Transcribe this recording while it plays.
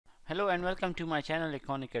Hello and welcome to my channel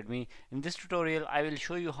Econ Academy. In this tutorial I will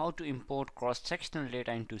show you how to import cross-sectional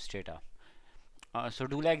data into Stata. So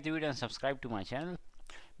do like the video and subscribe to my channel.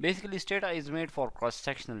 Basically Stata is made for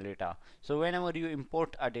cross-sectional data. So whenever you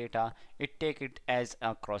import a data, take it as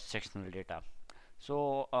a cross-sectional data.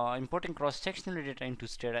 So importing cross-sectional data into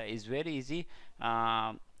Stata is very easy.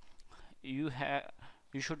 You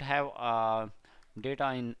should have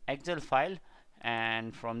data in Excel file,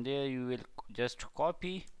 and from there you will just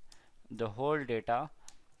copy the whole data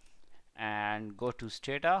and go to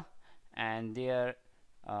Stata, and there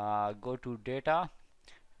go to data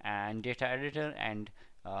and data editor and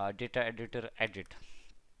data editor edit.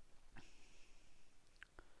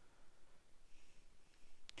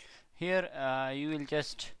 Here you will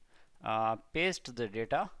just paste the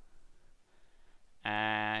data,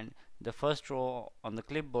 and the first row on the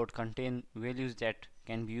clipboard contain values that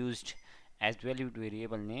can be used as valued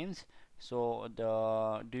variable names. So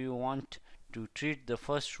do you want to treat the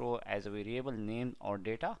first row as a variable name or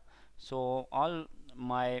data? So all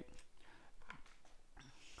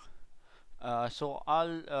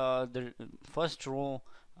the first row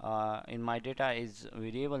in my data is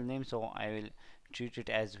variable name, so I will treat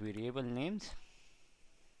it as variable names.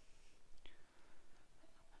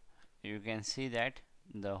 You can see that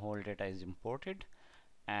the whole data is imported,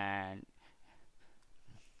 and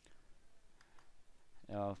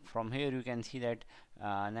from here you can see that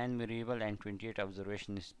 9 variable and 28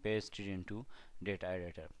 observation is pasted into data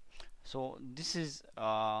editor. So this is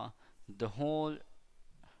the whole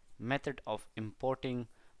method of importing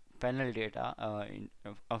panel data,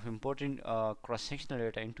 of importing cross-sectional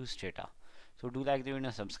data into Stata. So do like the video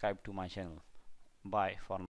and subscribe to my channel. Bye for now.